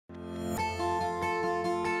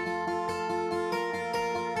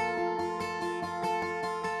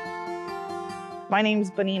My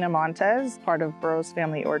name's Benina Montez, part of Burroughs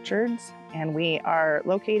Family Orchards, and we are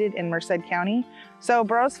located in Merced County. So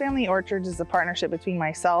Burroughs Family Orchards is a partnership between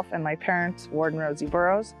myself and my parents, Ward and Rosie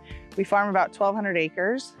Burroughs. We farm about 1,200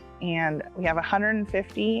 acres, and we have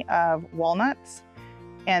 150 of walnuts,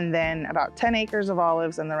 and then about 10 acres of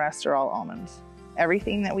olives, and the rest are all almonds.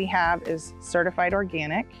 Everything that we have is certified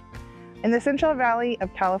organic. In the Central Valley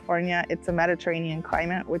of California, it's a Mediterranean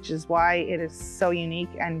climate, which is why it is so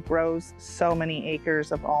unique and grows so many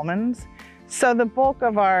acres of almonds. So the bulk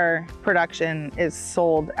of our production is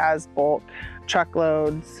sold as bulk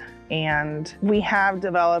truckloads, and we have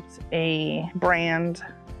developed a brand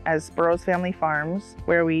as Burroughs Family Farms,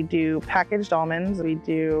 where we do packaged almonds, we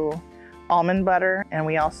do almond butter, and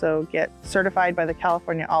we also get certified by the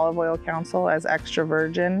California Olive Oil Council as extra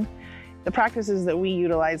virgin. The practices that we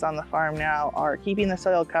utilize on the farm now are keeping the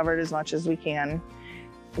soil covered as much as we can,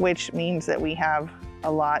 which means that we have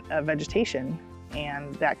a lot of vegetation,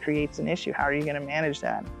 and that creates an issue. How are you going to manage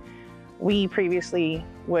that? We previously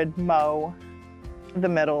would mow the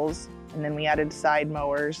middles, and then we added side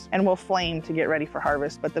mowers, and we'll flame to get ready for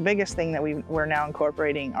harvest. But the biggest thing that we're now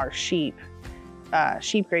incorporating are sheep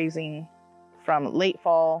grazing from late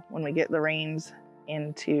fall when we get the rains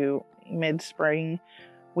into mid-spring.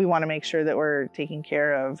 We want to make sure that we're taking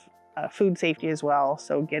care of food safety as well,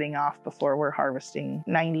 so getting off before we're harvesting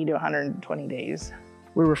 90 to 120 days.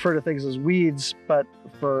 We refer to things as weeds, but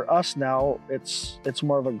for us now, it's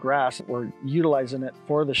more of a grass. We're utilizing it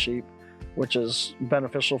for the sheep, which is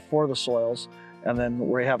beneficial for the soils. And then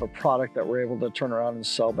we have a product that we're able to turn around and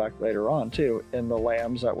sell back later on too, in the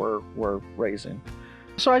lambs that we're raising.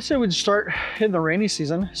 So I say we'd start in the rainy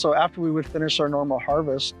season. So after we would finish our normal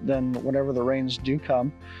harvest, then whenever the rains do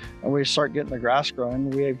come and we start getting the grass growing,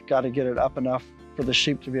 we've got to get it up enough for the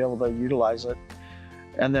sheep to be able to utilize it.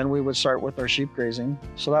 And then we would start with our sheep grazing.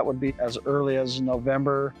 So that would be as early as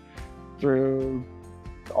November through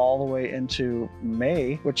all the way into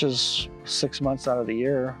May, which is 6 months out of the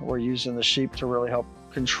year. We're using the sheep to really help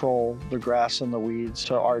control the grass and the weeds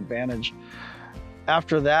to our advantage.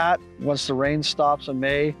 After that, once the rain stops in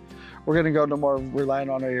May, we're going to go to more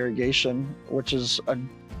relying on our irrigation, which is a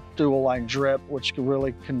dual line drip, which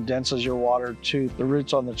really condenses your water to the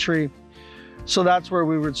roots on the tree. So that's where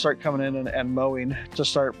we would start coming in and mowing to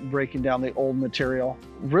start breaking down the old material.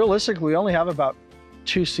 Realistically, we only have about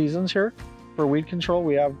 2 seasons here for weed control.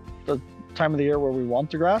 We have the time of the year where we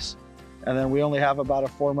want the grass, and then we only have about a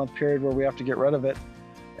 4-month period where we have to get rid of it,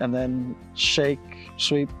 and then shake,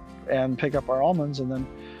 sweep, and pick up our almonds, and then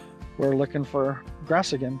we're looking for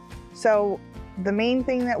grass again. So the main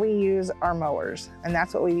thing that we use are mowers, and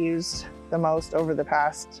that's what we've used the most over the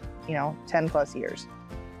past 10 plus years.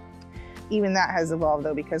 Even that has evolved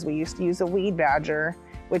though, because we used to use a weed badger,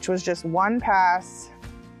 which was just one pass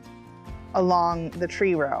along the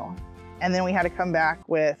tree row, and then we had to come back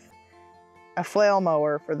with a flail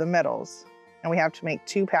mower for the middles, and we have to make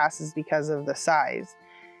 2 passes because of the size.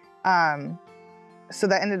 So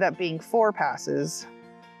that ended up being 4 passes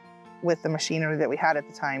with the machinery that we had at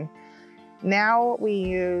the time. Now we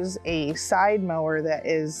use a side mower that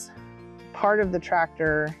is part of the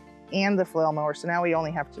tractor and the flail mower. So now we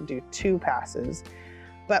only have to do 2 passes.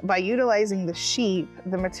 But by utilizing the sheep,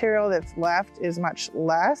 the material that's left is much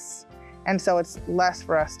less. And so it's less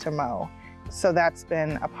for us to mow. So that's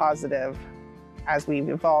been a positive as we've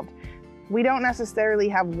evolved. We don't necessarily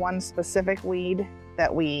have one specific weed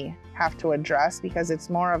that we have to address, because it's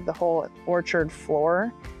more of the whole orchard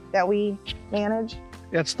floor that we manage.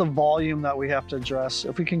 It's the volume that we have to address.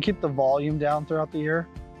 If we can keep the volume down throughout the year,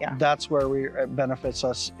 that's where it benefits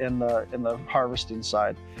us in the harvesting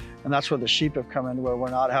side. And that's where the sheep have come in, where we're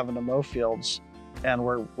not having to mow fields, and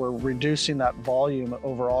we're reducing that volume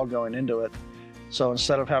overall going into it. So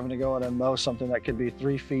instead of having to go in and mow something that could be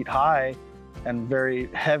 3 feet high and very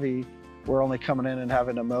heavy, we're only coming in and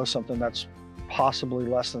having to mow something that's possibly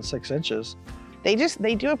less than 6 inches. They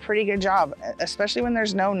do a pretty good job, especially when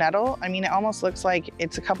there's no nettle. I mean, it almost looks like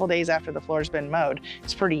it's a couple days after the floor's been mowed.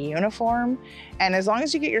 It's pretty uniform. And as long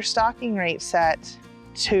as you get your stocking rate set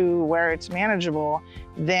to where it's manageable,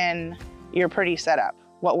 then you're pretty set up.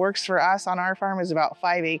 What works for us on our farm is about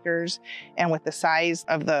 5 acres. And with the size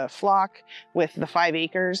of the flock, with the 5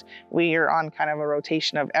 acres, we are on kind of a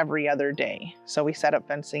rotation of every other day. So we set up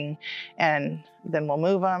fencing, and then we'll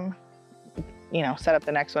move them, set up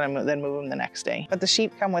the next one, and then move them the next day. But the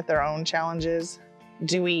sheep come with their own challenges.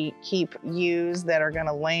 Do we keep ewes that are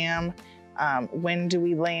gonna lamb? When do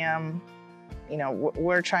we lamb?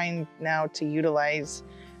 We're trying now to utilize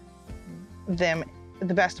them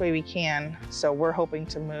the best way we can. So we're hoping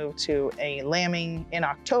to move to a lambing in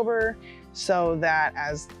October, so that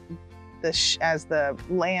as as the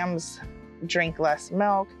lambs drink less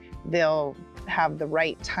milk, they'll have the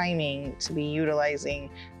right timing to be utilizing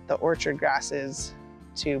the orchard grasses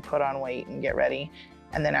to put on weight and get ready.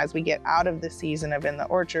 And then as we get out of the season of in the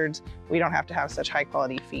orchards, we don't have to have such high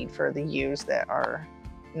quality feed for the ewes that are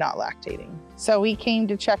not lactating. So we came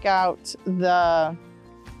to check out the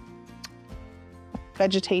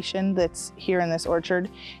vegetation that's here in this orchard.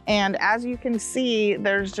 And as you can see,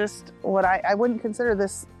 there's just what I wouldn't consider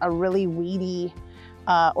this a really weedy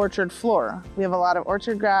orchard floor. We have a lot of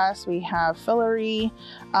orchard grass, we have fillery,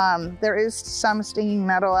 there is some stinging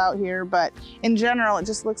nettle out here, but in general, it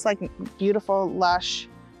just looks like beautiful, lush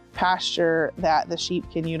pasture that the sheep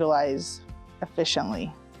can utilize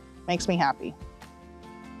efficiently. Makes me happy.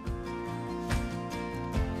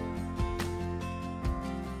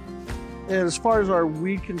 And as far as our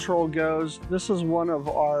weed control goes, this is one of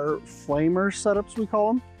our flamer setups, we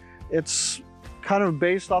call them. It's kind of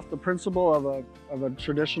based off the principle of a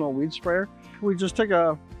traditional weed sprayer. We just took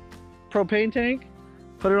a propane tank,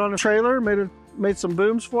 put it on a trailer, made some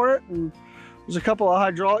booms for it, and there's a couple of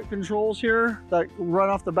hydraulic controls here that run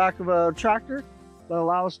off the back of a tractor that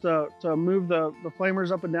allow us to move the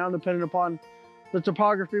flamers up and down depending upon the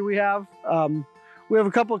topography we have. We have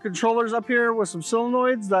a couple of controllers up here with some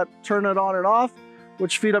solenoids that turn it on and off,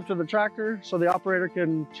 which feed up to the tractor so the operator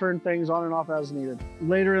can turn things on and off as needed.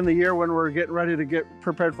 Later in the year when we're getting ready to get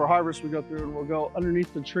prepared for harvest, we go through and we'll go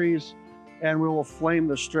underneath the trees and we will flame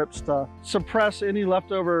the strips to suppress any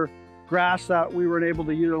leftover grass that we weren't able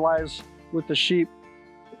to utilize with the sheep.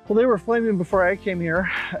 Well, they were flaming before I came here,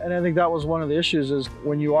 and I think that was one of the issues is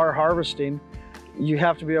when you are harvesting, you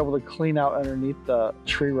have to be able to clean out underneath the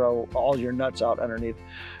tree row, all your nuts out underneath.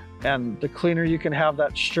 And the cleaner you can have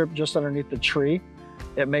that strip just underneath the tree,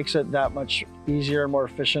 it makes it that much easier and more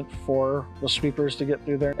efficient for the sweepers to get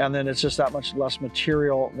through there. And then it's just that much less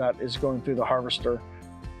material that is going through the harvester,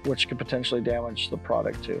 which could potentially damage the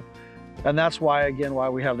product too. And that's why, again, why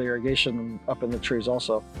we have the irrigation up in the trees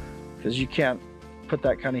also, because you can't put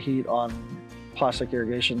that kind of heat on plastic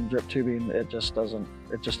irrigation drip tubing. It just doesn't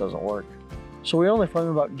work. So we only flame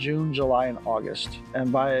about June, July, and August.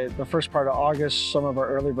 And by the first part of August, some of our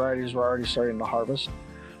early varieties were already starting to harvest.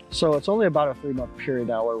 So it's only about a 3-month period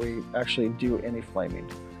now where we actually do any flaming.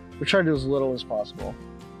 We try to do as little as possible.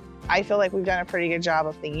 I feel like we've done a pretty good job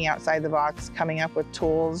of thinking outside the box, coming up with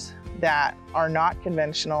tools that are not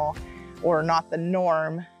conventional or not the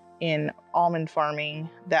norm in almond farming,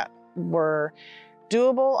 that were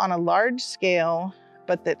doable on a large scale,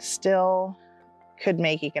 but that still could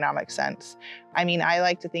make economic sense. I mean, I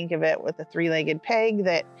like to think of it with a 3-legged peg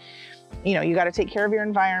that, you know, you got to take care of your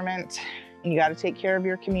environment, and you got to take care of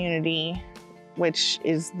your community, which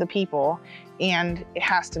is the people, and it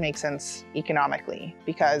has to make sense economically,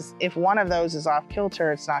 because if one of those is off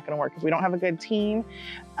kilter, it's not going to work. If we don't have a good team,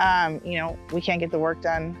 you know, we can't get the work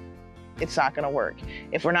done. It's not going to work.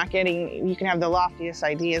 If we're not getting, you can have the loftiest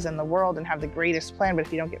ideas in the world and have the greatest plan, but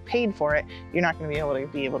if you don't get paid for it, you're not going to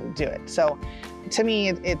be able to do it. So to me,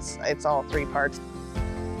 it's all 3 parts.